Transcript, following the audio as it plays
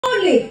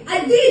only a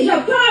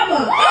DJ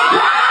Karma.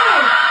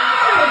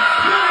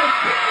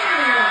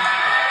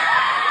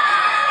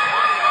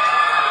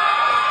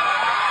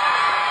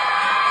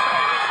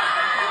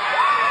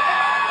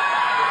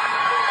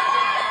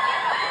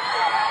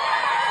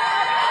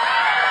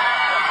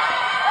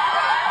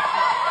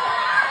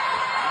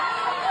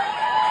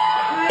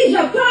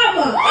 DJ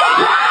Karma.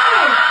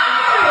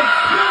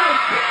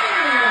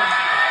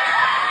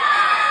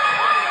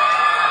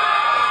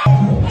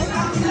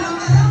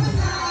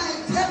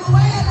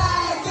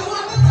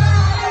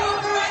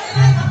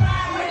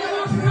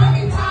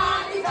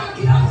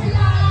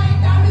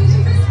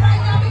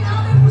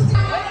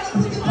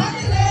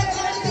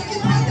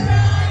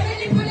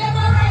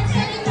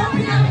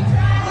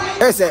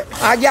 Listen,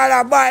 I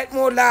got a bite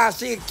mood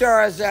last week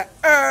Thursday.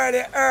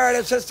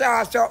 Early to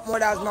start up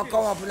mood as I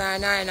come up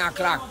at 9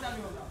 o'clock.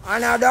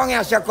 And I don't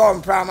have to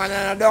come from, and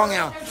I don't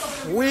have.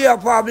 We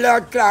up a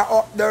blood clot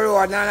up the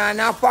road, and I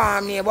not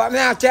farm me. But me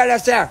I tell you,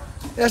 sir,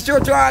 it's true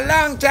to a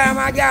long time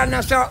I got no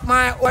suck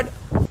my wood.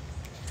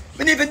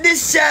 When if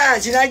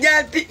discharge, I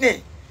got pick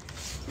me.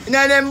 In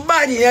them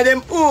body, in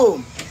them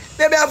home.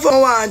 Maybe I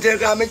for one to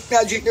come and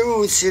drink the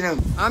roots, you know.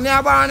 I'm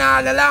here born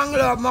all the long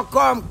love, I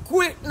come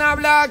quick now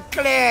blood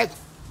clot.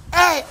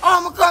 Hey,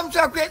 I'm come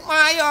so quick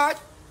my yard.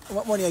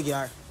 What money you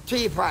get?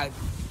 3-5.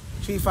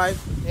 3-5?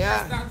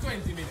 Yeah.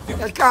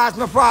 It cost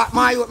me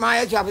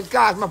my job, it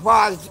cost me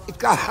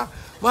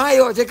my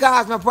youth, it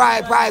cost me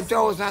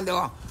 5,000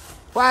 though.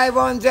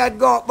 500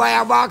 go up by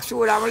a box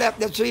food and left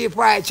the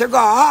 3-5. She go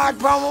hard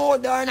from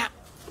wood down.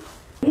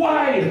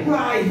 Why?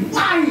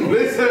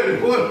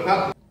 Listen,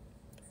 what?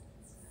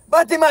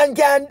 But the man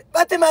can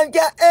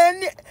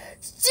end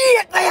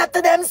straight fire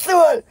to them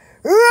soul.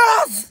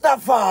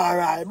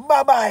 Rastafari.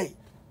 Bye-bye.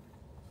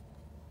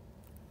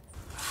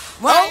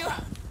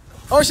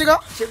 How she go?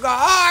 She go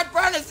hard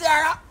from the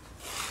Sarah.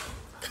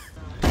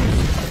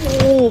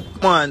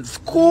 Scoop, man.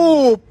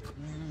 Scoop.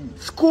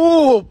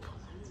 Scoop.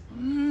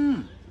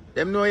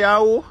 Them know ya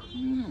who?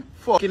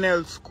 Fucking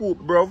hell, scoop,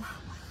 bro.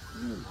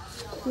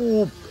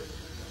 Scoop.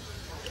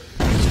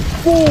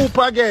 Scoop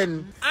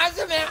again.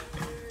 Answer me.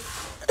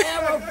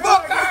 I'm a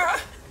fucker.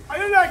 Are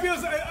you like you?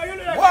 Are you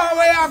like? What we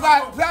have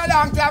got for a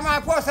long time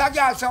I post a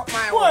girl suck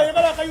my Boy, way. you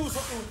better use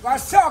something. But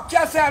suck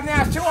yourself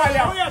now, show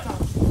you.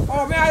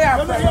 Oh, me I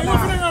have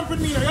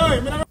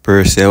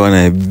Percy, one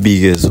of the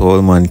biggest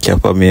old man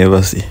cap I may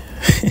ever see.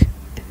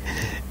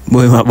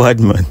 Boy, my bad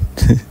man.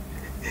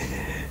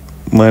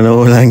 Man,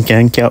 all and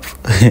can cap.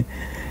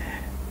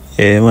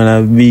 Yeah, man,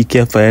 a big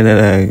cap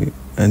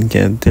and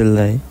can tell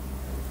like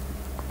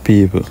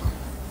people.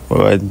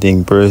 But I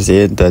think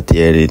Percy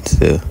entertain it,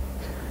 so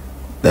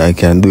that I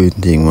can do it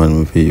thing, man,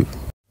 with people.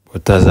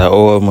 But as an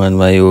old man,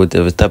 my youth,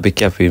 every topic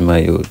cap in my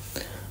youth,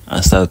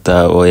 I start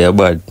to oh, you're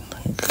bad.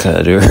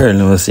 Because the world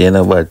no say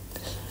no bad.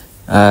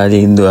 All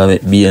they do is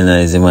make be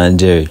nice, the man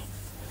Jerry.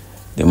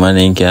 The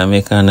man can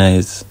make a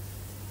nice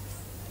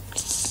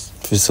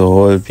for so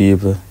old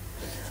people.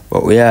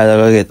 But we all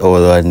gonna get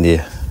old one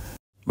day.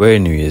 But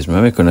anyways,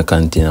 I'm gonna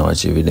continue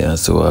watch the video and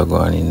see what's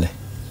going on in there.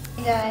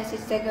 Hey guys,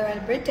 it's the girl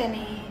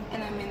Brittany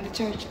and I'm in the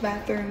church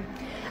bathroom.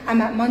 I'm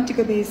at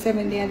Montego Bay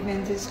Seventh-day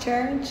Adventist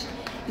Church.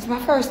 It's my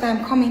first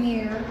time coming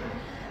here.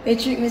 They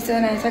treat me so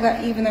nice. I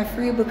got even a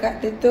free book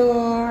at the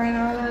door and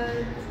all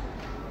that.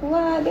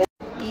 What?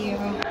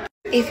 Yeah.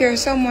 If you're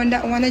someone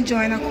that want to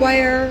join a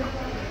choir,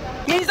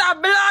 he's a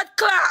blood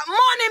clot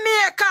money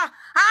maker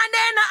and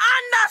then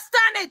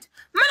understand it.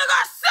 I'm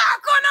gonna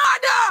suck on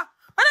other.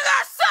 I'm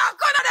gonna suck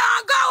on other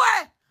and go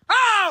away.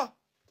 Oh!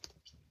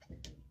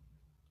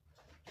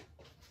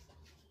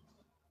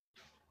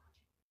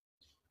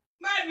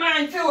 Bad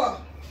man too.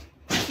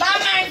 Bad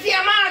man to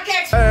your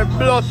market. Hey,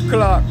 blood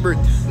clot, Brit.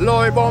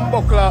 Loy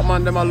bumbo clot,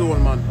 man, them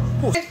alone, man.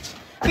 Poof.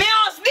 Me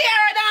house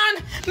dearer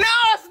than,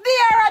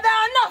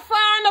 no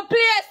fan the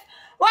place.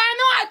 Why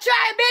not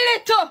try Billy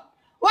too?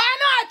 Why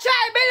not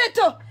try Billy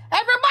too?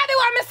 Everybody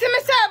want me see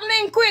myself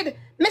link with.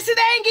 Me see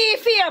they ain't give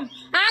fame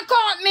and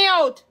count me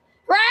out.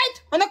 Right?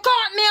 When they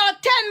count me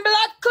out 10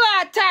 blood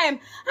clot time.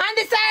 And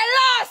this is the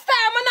last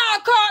time when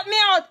I count me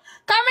out.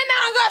 Cause me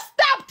now gonna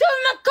stop till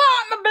me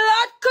count my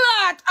blood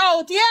clot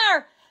out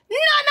here.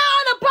 None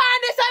on the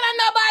this and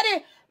nobody.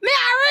 Me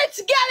a rich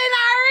girl in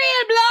a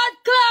real blood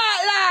clot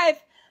life.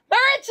 My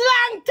rich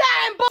long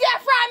time, but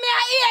yeah, from me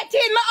at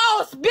 18, my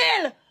house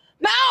bill.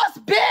 My house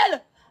bill.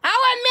 And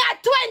when me at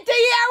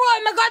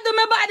 20-year-old, me go do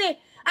my body.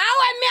 And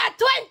when me at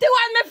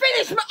 21, me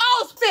finish my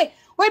house fee.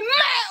 With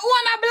my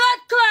one of blood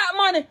clot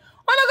money.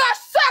 When I got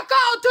suck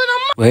out to the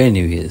money. Well,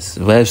 anyways,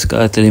 Vibes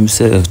Kartel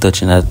himself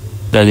touching that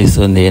Daddy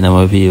Sunday in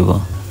my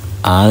people.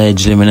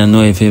 Allegedly, I don't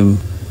know if him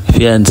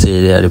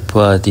fiancé there at the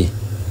party.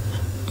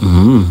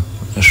 I'm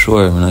not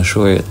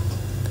sure yet.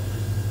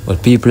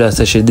 But people are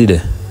say she did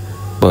it.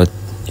 But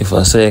if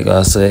I say it,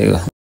 I say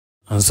it.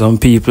 And some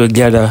people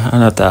gather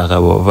and talk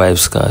about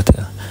Vibes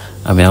Kartel.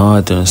 I mean, I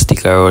want to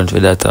stick around for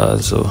that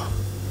also.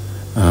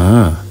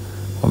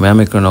 But I'm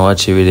going to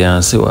watch the video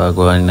and see what's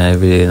going on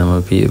every day in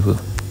my people.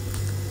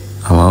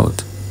 I'm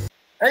out.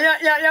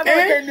 Yeah,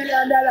 $10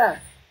 million.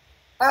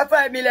 Or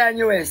 5 million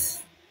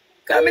US.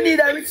 Because I need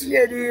a rich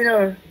lady, you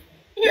know.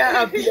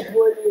 Yeah, I'm a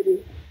poor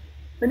lady.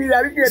 I need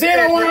a rich lady.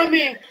 Say you want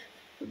me?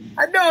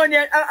 I don't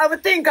yet. I will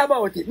think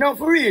about it. No,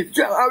 for real.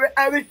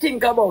 I will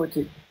think about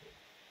it.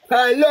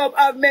 I love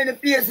have many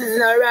faces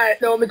in a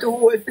right now. Me to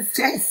hold the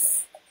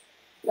stress.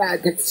 Yeah,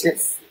 that's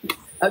stress.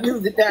 I've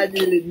used it that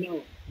really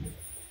now.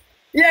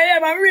 Yeah,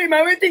 man, really,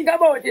 man. We think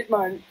about it,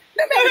 man.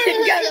 Let me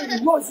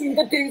think, rush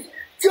into things,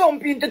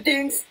 jump into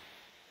things.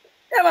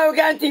 Yeah, man, we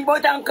can think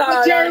about and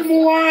call.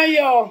 Jeremy, why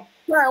you?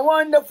 Man,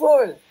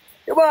 wonderful.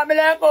 You want me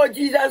like, oh,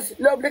 Jesus,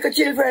 love like a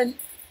children?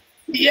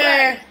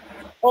 Yeah.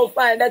 Oh,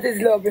 fine, that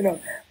is love, you know.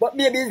 But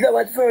maybe it's love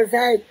at first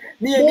sight.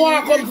 Maybe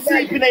walk up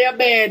sleep in your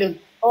bed.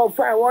 Oh,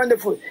 fine,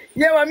 wonderful.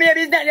 Yeah, well,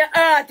 maybe it's not your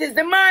heart, it's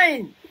the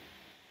mind.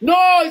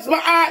 No, it's my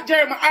heart,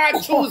 Jerry. My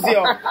heart choose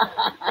you.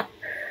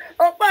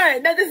 Oh,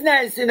 fine, that is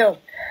nice, you know.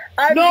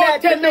 I'm no,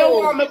 glad tell to me you know.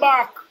 want me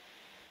back.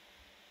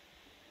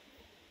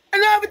 I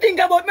don't have to think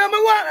about me.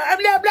 I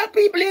love black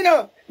people, you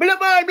know. I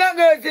love all black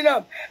girls, you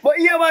know. But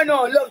you ever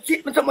know, love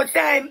treat me so much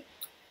time.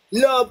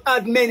 Love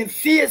has many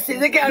faces.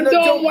 You can't you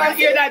don't want to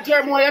hear that,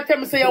 Jeremy. You tell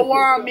me say you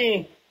want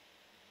me.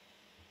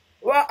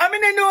 Well, I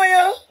mean, I know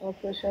you.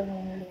 Okay, sure. I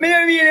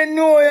don't really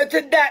know you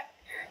to that.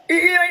 I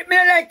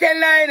like that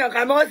line, you know,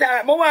 because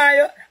I want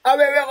you. I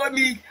will go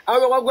meet. I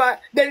will go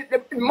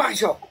the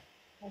mash up.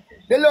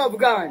 The love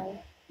gone.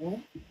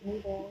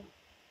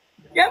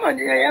 Yeah, man.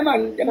 Yeah,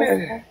 man. Yeah,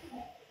 man.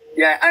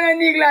 Yeah, and I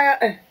need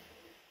like,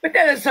 but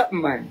tell us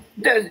something, man.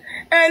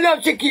 Hey,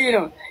 love tricky, you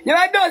know. You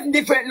have a dozen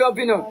different love,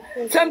 you know.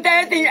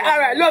 Sometimes I think, all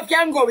right, love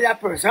can go with that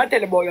person. I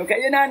tell you about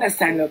okay? You don't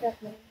understand love.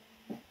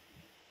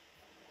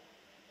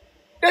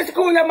 That's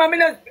cool, man. Me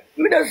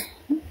just.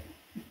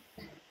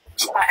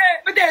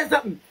 Hey, but tell you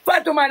something.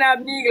 Fatu man have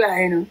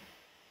nigla, you know.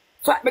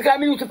 Because I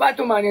used to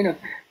fatu man, you know.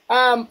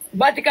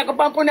 Batika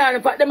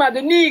kapampunan, fat them have the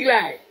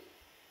nigla.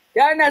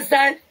 You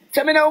understand?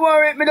 So me don't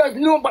worry, me just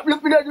know, but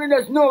look, me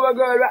just know what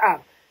girl we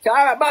have. So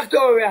alright, back to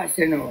our ass,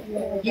 you know.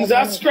 It's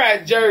a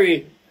strike,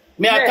 Jerry.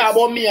 Me I talk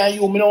about me and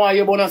you, me don't want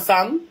you about a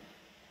song.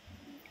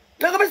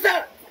 Look at me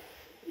song.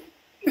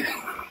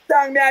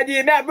 Song me I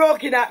did, me I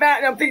broken out,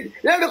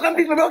 look come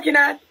fix my broken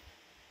out.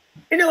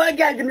 You know what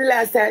girl did me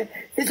last time?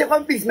 She said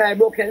come fix my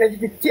broken out, let's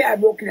fix your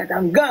broken out,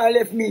 and God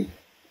left me.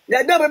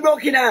 That double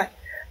broken out.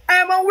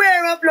 I'm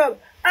aware of love.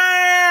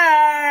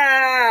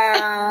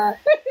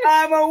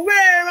 I'm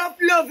aware of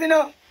love, you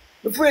know.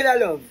 I'm afraid of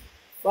love.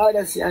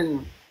 Father,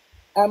 son,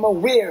 I'm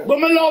aware. But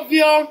me love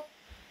you.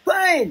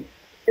 Fine.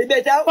 It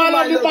better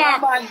follow me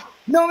back. Woman.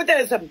 No, me tell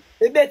you something.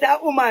 It better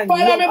woman.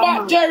 Follow me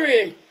back,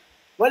 Jerry.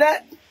 What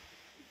that?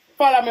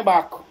 Follow me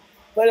back.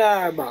 Follow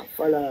her back.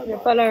 Follow her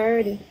back. Follow her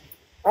already.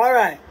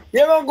 Alright. You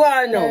don't go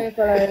on now.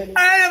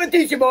 I never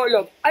teach you about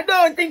love. I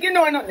don't think you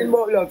know nothing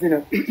about love, you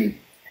know.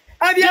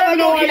 Have you ever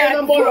know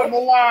anything about love?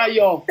 Why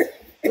you?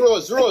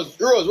 Rose,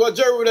 what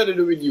Jerry would have to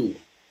do with you?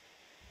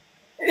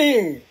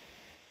 She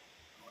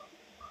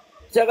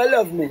gonna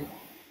love me.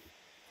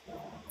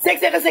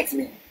 Sex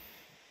me.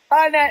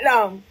 All night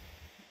long.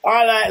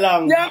 All night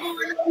long. You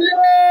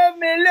love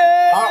me,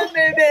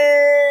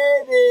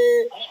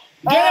 baby.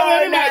 Get away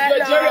with that,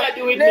 what Jerry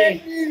do with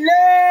me.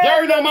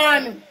 Jerry no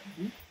man.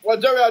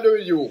 What Jerry do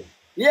with you?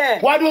 Yeah.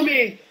 What do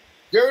me?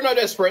 Jerry not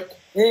desperate.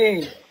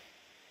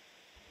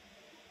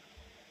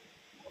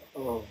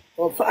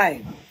 Oh,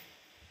 fine.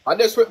 A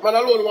desperate man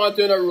alone want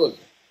to turn a rose.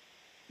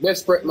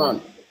 Desperate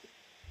man.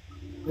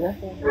 Yeah.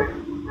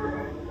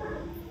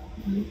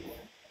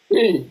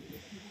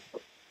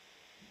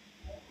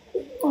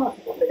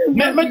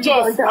 Let me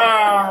just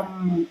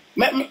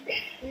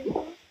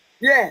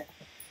Yeah.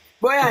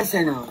 Boy,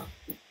 answer now.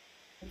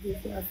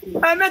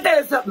 I'm not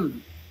tell you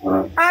something.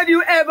 Have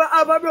you ever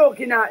have a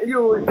broken heart,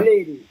 you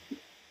lady?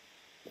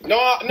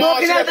 No,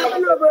 broken heart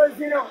of lovers,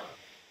 you know.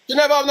 She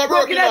never have no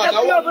broken heart.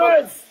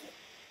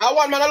 I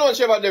want man alone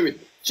she ever do it.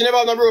 She never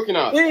have no broken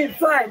heart.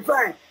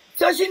 Fine.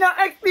 So she not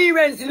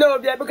experience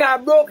love yet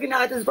because broken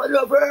heart is for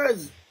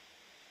lovers.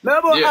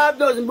 Remember half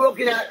dozen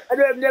broken heart, I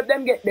don't even let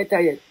them get better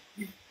yet.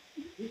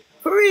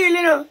 For real,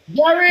 you know.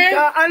 Jerry?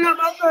 I love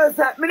my first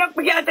heart. I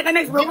can't take the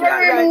next broken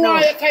heart right now.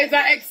 Jerry, is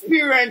an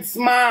experienced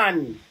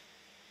man.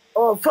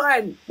 Oh,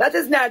 fine. That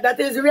is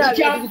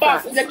reality.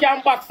 You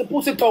can't box the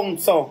pussy tongue,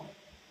 so.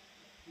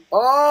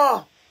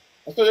 Oh.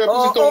 So your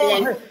pussy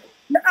tongue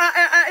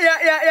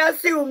I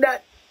assume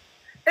that.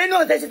 They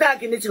know that she's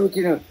talking the truth,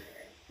 you know.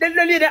 They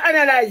don't need to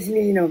analyze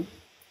me, you know.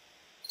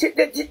 She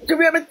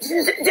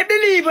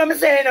believe what I'm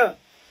saying, you know.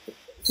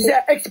 She's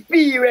an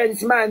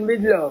experienced man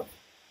with love.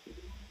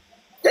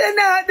 So them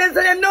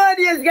know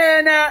this guy,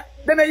 now.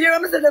 Them hear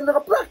what I'm saying,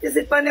 them practice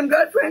it for them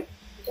girlfriend.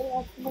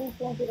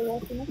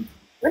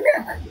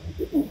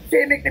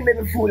 They make them make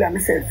a fool of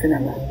myself, you know,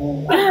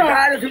 man.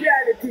 That's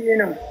reality, you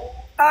know.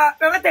 I'm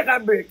going to take a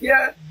break,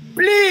 yeah?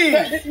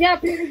 Please! Yeah,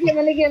 play the game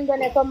and the game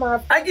gonna come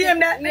up. A game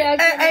that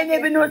I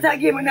never know it's a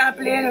game I'm not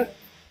playing, you know.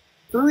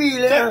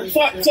 Really,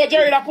 so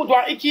Jerry, that put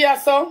one icky or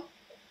so?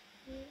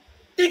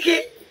 Icky?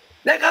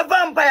 Like a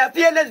vampire,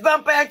 fearless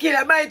vampire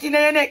killer, biting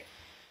in your neck.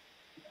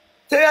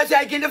 So you're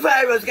taking the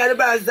virus, because the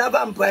virus is a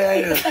vampire,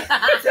 you know. So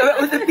we're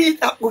going to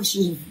beat Peter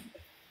Cushing.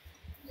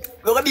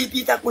 We're going to beat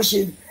Peter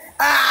Cushing.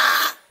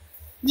 Ah!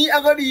 Me,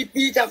 I'm going to beat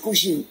Peter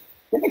Cushing.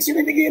 The next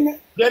minute again.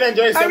 Then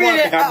enjoy some more.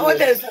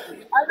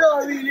 I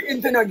don't really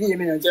into no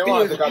game, you know.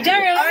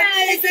 Jerry,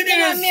 I listen to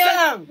your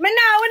song. Me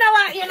now, we don't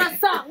want you in a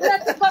song.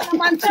 Let's put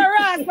them on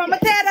terrace, but I'm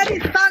tired of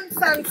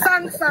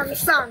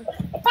this song.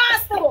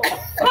 Faster.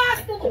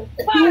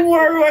 You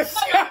are us.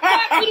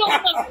 I'm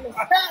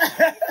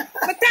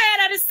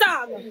tired of this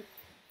song.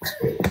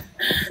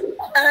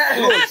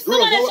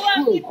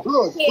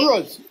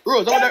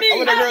 Rose, I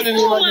want a girl in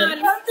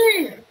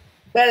here.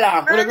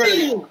 Bella.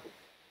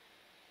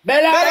 Bella.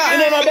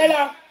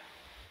 Bella.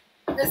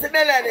 This is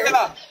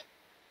Bella.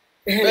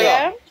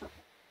 Yeah.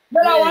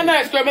 Bella, one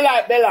nice girl, me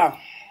like Bella.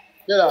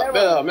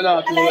 Bella,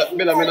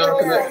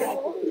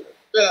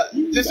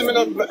 listen, me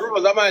not,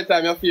 Rose, how many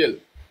time you feel?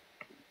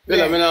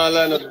 Bella, me not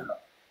line up.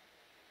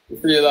 You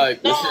feel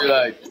like. No.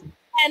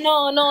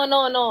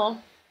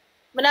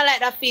 Me not like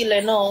that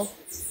feeling, no.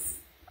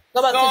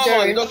 Go back to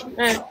Jerry. No.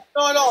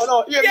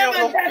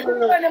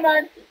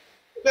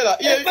 Bella,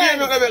 hear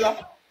me,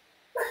 Bella.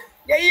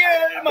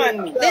 Yeah,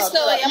 man. This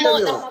way,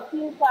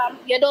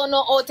 you don't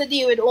know how to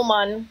deal with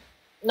woman.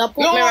 No, put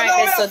me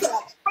right there. So.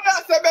 What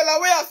I say, Bella?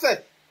 What I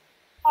say?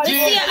 You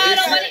see all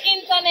over the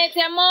internet,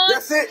 you man. You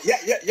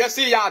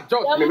see, you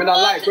judge me. Me not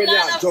like when you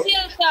judge. See,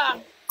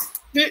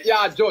 you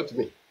judge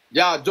me. Me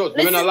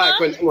not like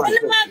when you judge me. I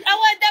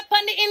was up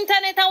on the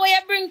internet and where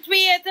you bring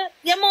tweet.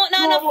 You mouth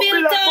not no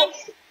filter.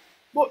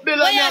 But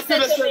Bella, what you say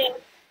to me?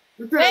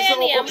 Where your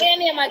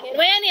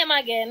name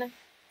again?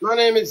 My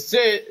name is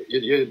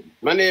Jaden.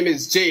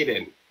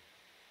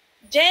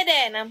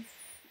 Jaden?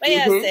 What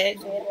you say,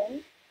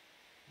 Jaden?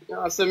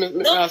 I say me.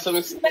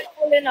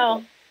 Respectfully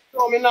now.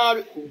 No, me now.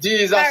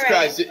 Jesus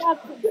Christ. You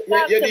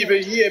didn't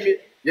even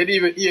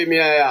hear me.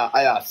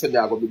 I said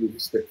that I go be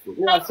respectful.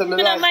 My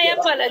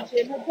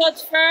apology.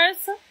 Judge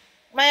first.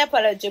 My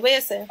apology. What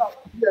you say?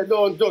 Yeah,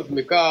 don't judge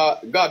me,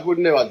 because God would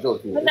never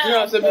judge me.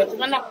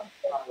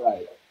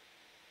 Right.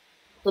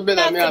 So,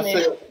 Bella, I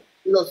say,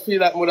 you just feel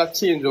like mother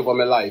change over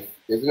my life.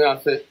 You know what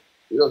I say?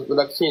 You just would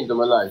have changed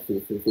over my life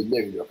if you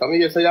blame you. Come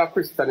here, say you're a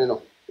Christian, you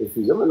know. If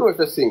you don't know if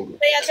you're single. So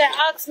you try to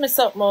ask me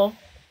something more?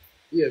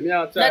 Yeah, me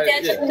I'll try.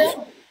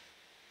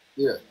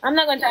 Yeah. I'm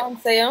not going to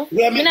answer you.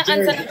 Yeah, I'm not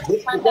answer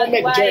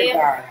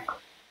why.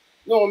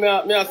 No, me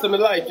I say me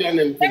like you and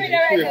them things.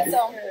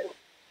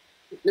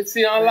 Let's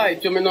see, I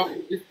like you, me know.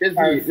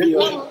 It's me.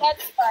 No,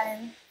 that's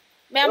fine.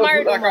 Me a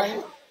married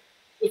woman.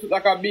 It's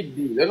like a big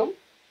deal, you know?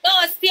 No,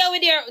 stay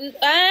with your...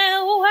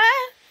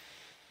 what?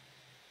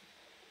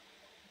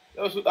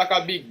 It's like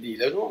a big deal,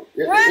 you know?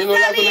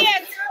 Rosealee,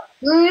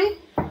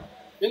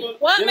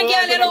 what me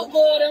girl, you look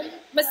good.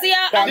 Me see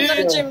her at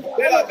the gym.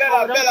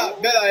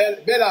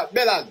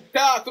 Bella.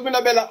 Talk to me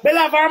now, Bella. Bella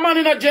have her man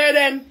in a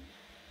Jaden.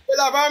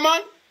 Bella have her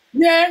man?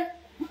 Yeah.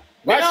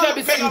 Why should I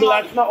be single?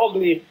 That's not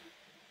ugly.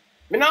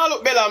 Me now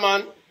look Bella,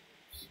 man.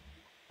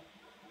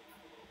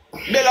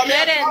 Bella, me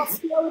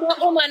stay with the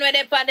woman where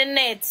they on the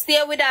net.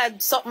 Stay with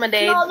that something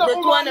there. I don't have no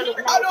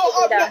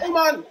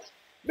woman.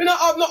 Me not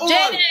have no woman.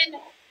 Jaden,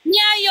 me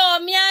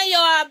and you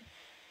are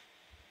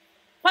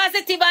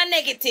positive and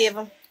negative.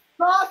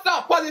 No,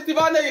 stop. Positive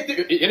and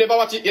negative. You never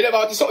watch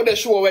something the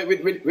show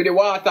with the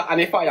water and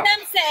the fire.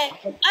 Them say,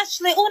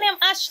 Ashley, who name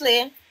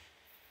Ashley?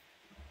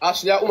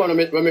 Ashley, a woman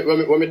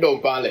when me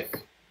dump and left.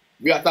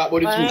 We are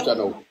talking about the future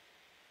now.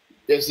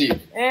 You see?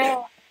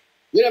 Yeah.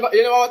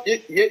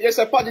 You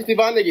say positive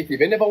and negative.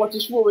 You never watch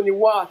the show when the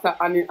water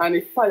and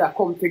the fire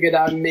come together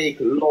and make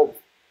love.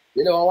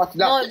 You never watch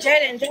that? No,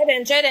 Jaden.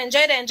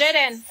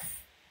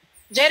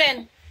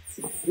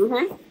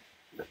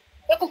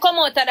 You could come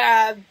out of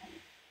the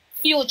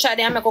future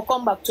there and I could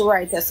come back to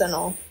right, yes or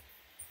no.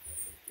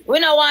 We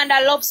don't want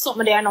that love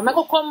something there now. I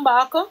could come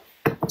back to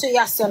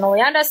yes or no.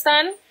 You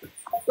understand?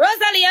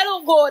 Rosealee, you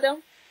look good.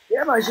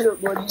 Yeah, man, she look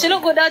good. She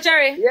look good, though,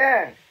 Jerry?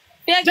 Yeah.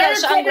 Jerry,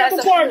 come to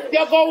the court.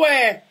 You go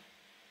where?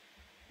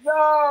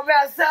 No,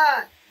 my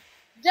son.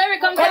 Jerry,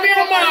 come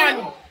here,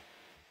 man.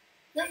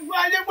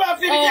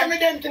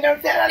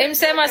 Him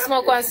say I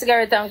smoke one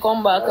cigarette and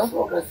come back.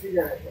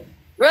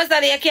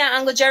 Rosealee, you can't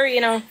angle Jerry,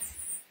 you know.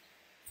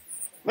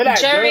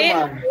 Like Jerry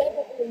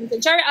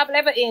have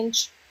 11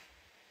 inch.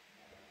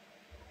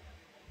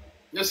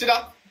 You see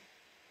that?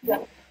 Yeah.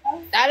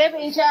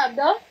 11 inch you have,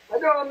 though? I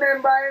don't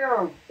remember, you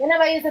know. You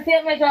never used to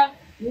take measure?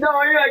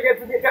 No, you don't get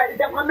to take it.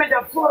 It's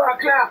measure 4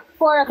 o'clock.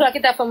 4 o'clock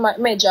it have for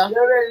measure.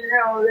 So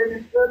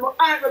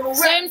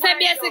him say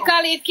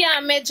basically it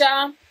can't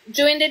measure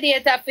during the day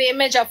it have to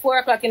measure 4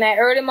 o'clock in the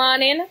early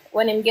morning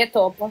when him get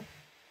up.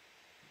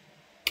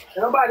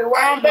 Nobody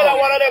Bella,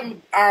 one of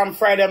them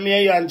Friday,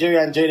 me and Jerry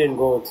and Jaden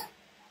go out.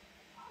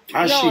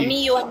 And no, she.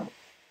 me, you.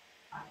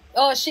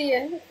 Oh, she.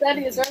 That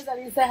is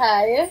Rosealee say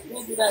hi. I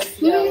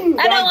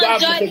don't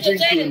want Jaden to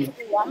do.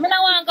 I don't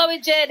want to go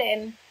with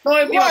Jaden. No,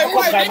 if you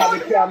want to come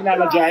with me, I'm not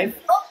going to drive.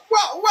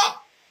 What?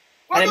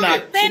 I'm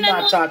not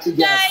charging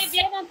you.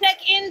 You don't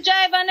take in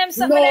drive and them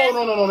something.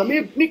 No.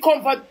 Me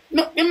comfort.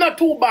 No, I'm not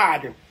too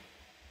bad.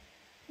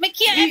 Me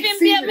can't even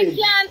be, me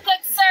can't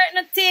take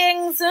certain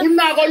things. Him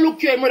not gonna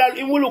look you,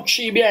 he will look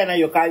she behind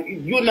you, cause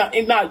you're not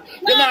man,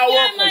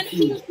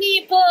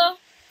 people.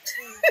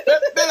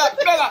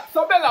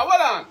 Bella,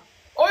 hold on.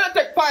 Oh, you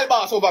take pile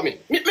boss over me.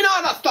 Me not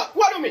understand.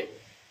 What do me?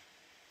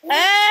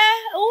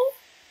 Who?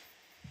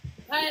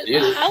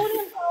 Yes. I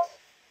wouldn't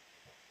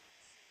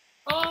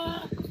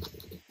know.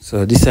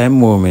 So this is a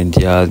moment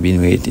y'all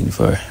been waiting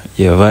for.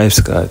 Your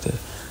Vibes Cartel.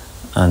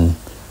 And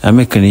I'm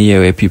making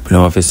hear where people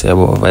know what to say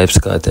about Vibes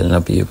Cartel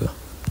and people.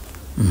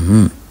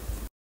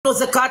 It's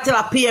a cartel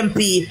of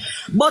PNP.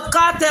 But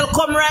cartel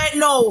come right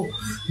now.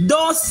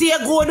 Don't say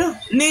good.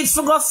 Needs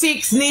to go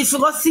fix. Needs to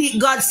go seek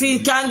God so he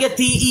can get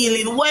the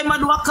healing. Why am I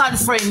do a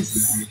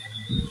conference?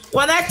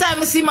 When I time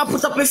I see my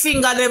put up a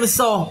finger them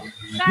so.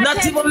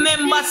 Not even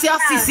members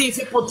of CC if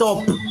you put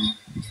up.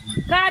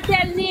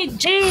 Cartel need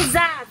Jesus.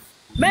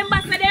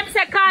 Members of them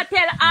say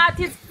cartel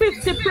artists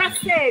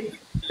 50%.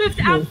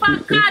 50 and for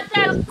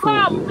cartel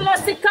come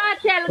plus the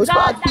cartel. Which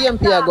part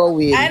PNP I go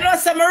with? I know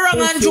some wrong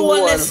Andrew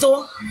on this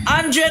too.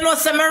 Andrew know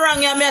some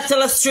wrong you, me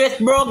tell you straight,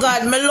 bro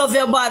God. Me love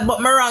you bad,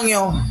 but me wrong you.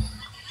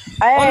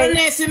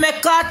 Only if you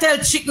make cartel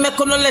chick, me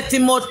couldn't let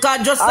him out.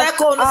 Cause just like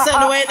how you say,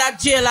 he ain't a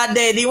jailer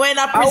dead, he ain't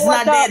a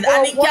prisoner dead.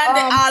 And he can't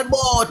do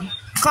all about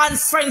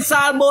conference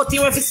all about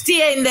him if he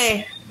stay in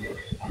there.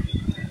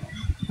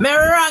 Me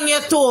wrong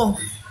you too.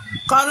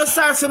 Cause you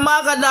start for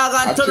maga dog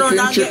and turn around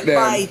and get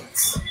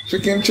bite.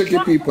 Tricky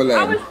people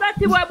I was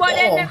talking about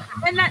them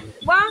not,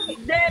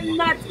 what? Them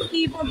not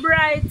even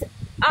bright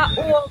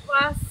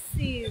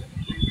overseas.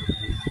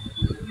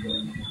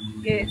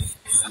 Yes.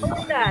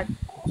 What's that?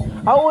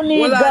 How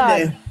need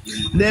God?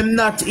 Them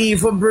not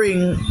even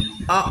bring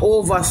a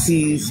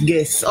overseas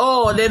guest.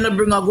 Oh, they not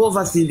bring a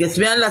overseas guest.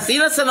 Me understand.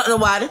 You don't say nothing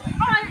about it.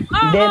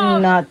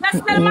 Them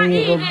not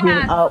even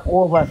bring a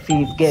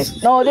overseas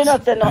guest. No, they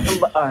not say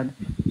nothing bad.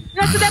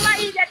 Just them a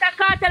idiot a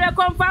cartel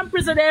come from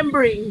prison them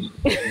bring.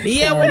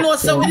 Yeah, we know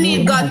so we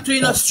need God to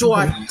in us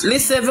short.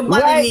 Listen,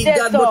 everybody need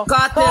God, but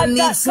cartel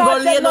needs to go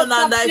lay down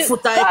on thy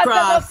foot I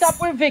cross. Stop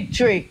with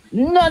victory.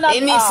 None of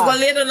it needs to go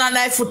lay down on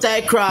thy foot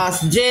I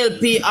cross.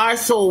 JLP are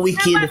so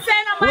wicked.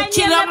 We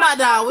kill your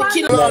mother, we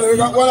kill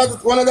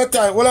one at a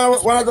time. One at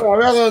a time.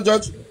 We are going to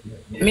judge.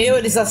 Me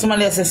hear this as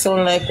somebody else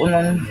sound like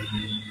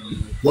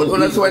but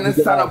when you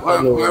stand up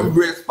and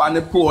embrace on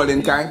the pole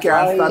and can't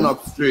stand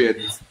up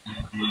straight.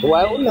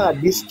 Why would not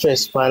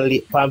distress from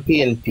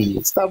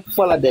PNP? Stop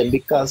follow them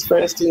because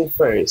first thing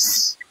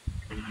first,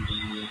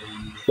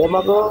 them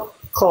are going to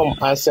come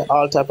and say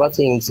all type of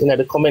things in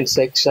the comment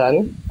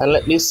section. And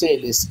let me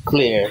say this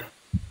clear.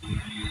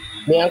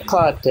 Me and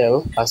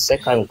Cartel are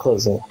second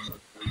cousin.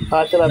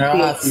 Cartel and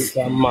PNP is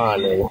a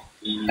man.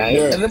 Right?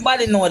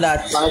 Everybody know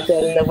that.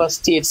 Cartel never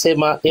states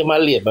him a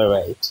labor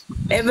right.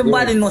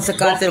 Everybody knows the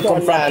cartel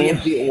come from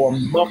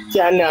PNP.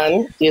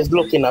 Buchanan is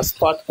looking a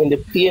spot in the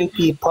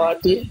PNP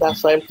party.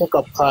 That's why I'm take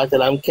up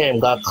Cartel and came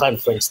to a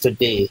conference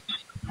today.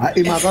 I'm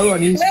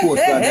going to sport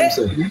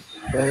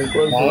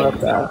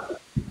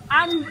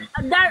And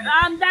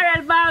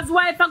Darrell Bar's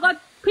wife I got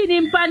pin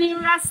him pan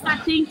him rasta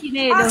thinking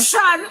it.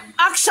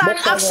 Action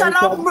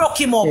and broke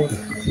him up.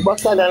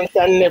 Buchanan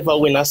can never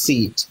win a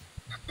seat.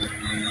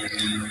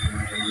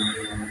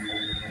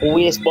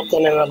 Waste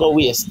Buchanan and go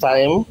waste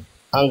time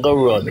and go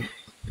run.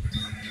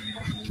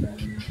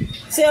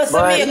 See us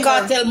make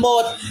cartel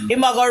about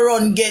him a go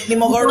run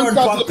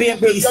from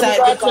PNP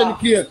side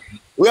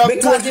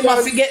because he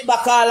must get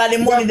back all of the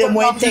money them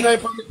when take.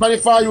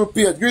 For you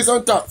paid. Give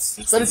some tax.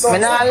 Me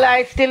not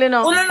lie still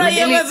enough. No,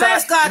 you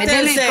reverse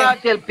cartel say.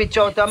 Cartel pitch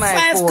out of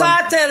my phone.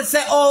 Cartel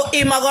say, oh,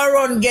 him a go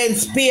run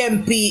against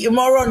PNP. Him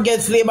a run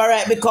against labor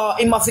right because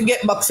he must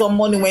get back some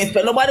money when he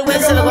spend. Nobody will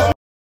say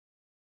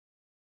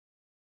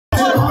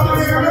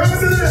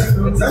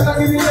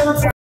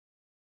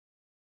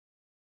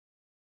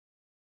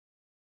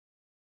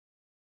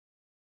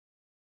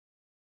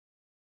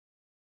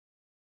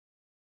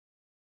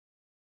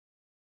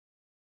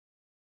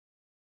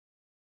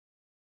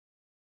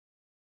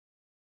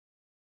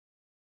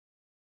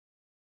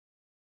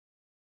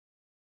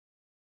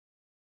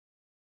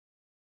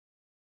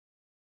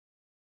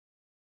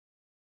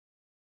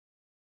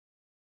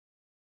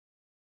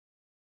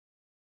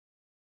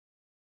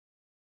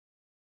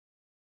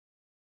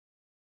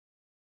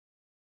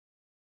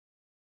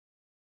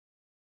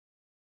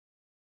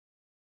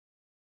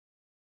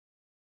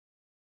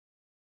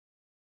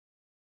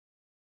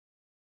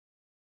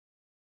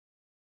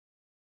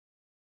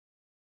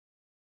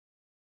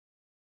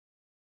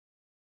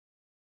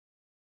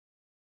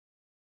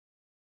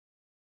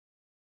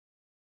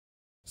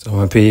So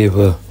my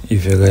people,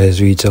 if you guys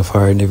reach so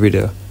far in the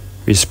video,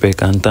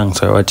 respect and thanks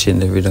for watching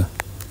the video.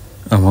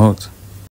 I'm out.